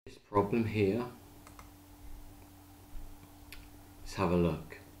This problem here, let's have a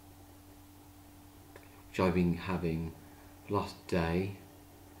look, which I've been having last day.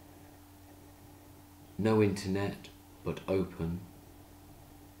 No internet but open,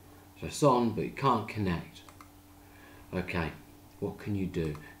 so it's on but you can't connect. Okay, what can you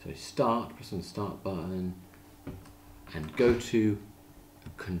do? So start, press on the start button and go to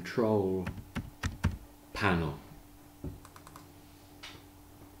the control panel.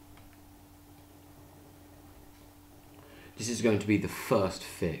 This is going to be the first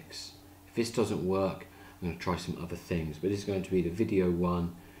fix. If this doesn't work, I'm going to try some other things, but this is going to be the video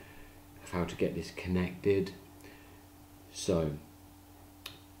one of how to get this connected. So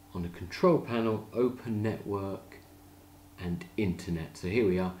on the control panel, open network and internet. So here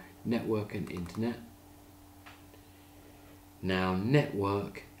we are, network and internet. Now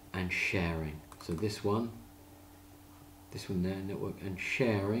network and sharing. So this one there, network and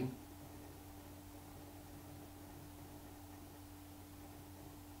sharing.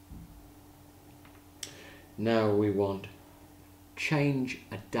 Now we want change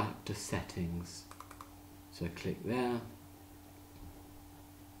adapter settings. So click there.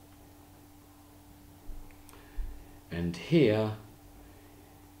 And here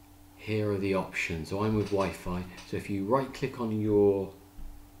are the options. So I'm with Wi-Fi. So if you right click on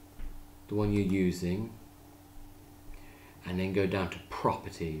the one you're using and then go down to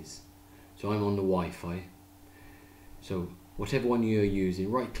properties. So I'm on the Wi-Fi. So whatever one you're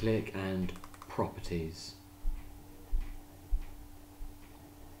using, right click and properties.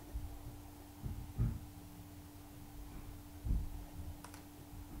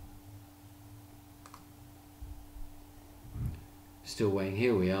 Still waiting.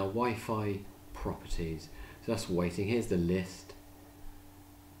 Here we are, Wi-Fi properties. So that's waiting. Here's the list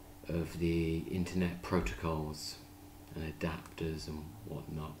of the internet protocols and adapters and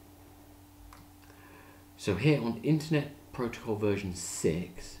whatnot. So here on Internet Protocol version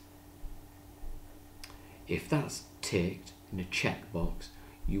 6, if that's ticked in a checkbox,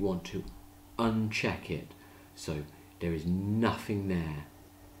 you want to uncheck it. So there is nothing there.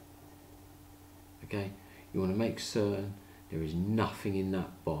 Okay? You want to make certain there is nothing in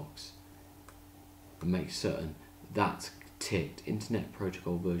that box, and make certain that's ticked. Internet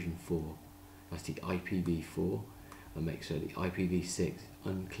Protocol version 4, that's the IPv4, and make sure the IPv6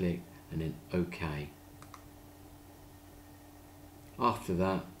 unclicked and then OK. After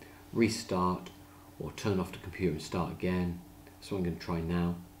that, restart or turn off the computer and start again. So I'm going to try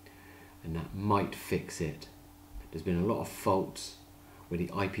now, and that might fix it. There's been a lot of faults where the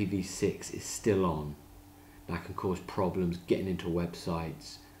IPv6 is still on. That can cause problems getting into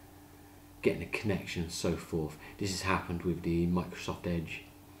websites, getting a connection and so forth. This has happened with the Microsoft Edge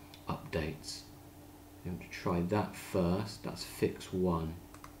updates. I'm going to try that first. That's fix 1.